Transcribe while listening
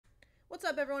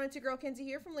What's up, everyone? It's your girl Kenzie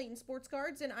here from Layton Sports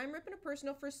Cards, and I'm ripping a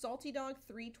personal for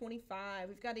SALTYDOG325.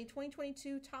 We've got a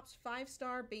 2022 Topps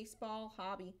 5-star baseball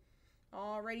hobby.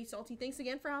 Alrighty, Salty, thanks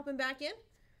again for hopping back in.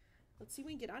 Let's see what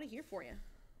we can get out of here for you.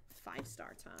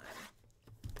 5-star time.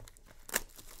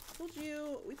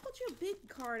 We pulled you a big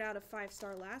card out of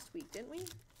 5-star last week, didn't we? I'm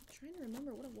trying to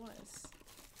remember what it was.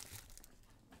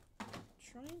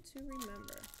 Trying to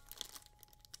remember.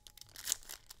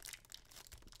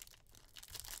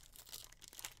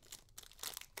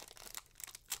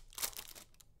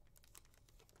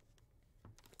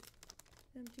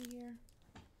 Empty here.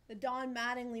 The Don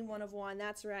Mattingly 1/1.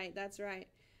 That's right. That's right.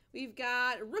 We've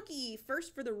got rookie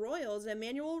first for the Royals,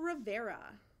 Emmanuel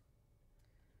Rivera.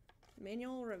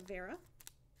 Emmanuel Rivera.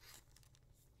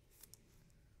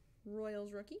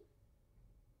 Royals rookie.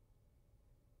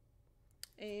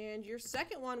 And your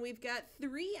second one, we've got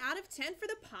 3 out of 10 for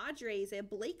the Padres, a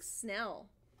Blake Snell.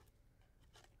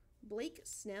 Blake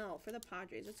Snell for the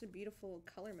Padres. That's a beautiful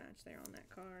color match there on that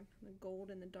card. The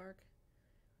gold and the dark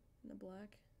and the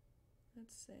black.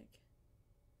 That's sick.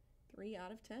 3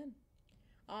 out of 10.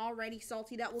 Alrighty,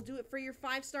 Salty, that will do it for your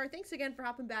 5-star. Thanks again for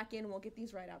hopping back in. We'll get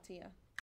these right out to you.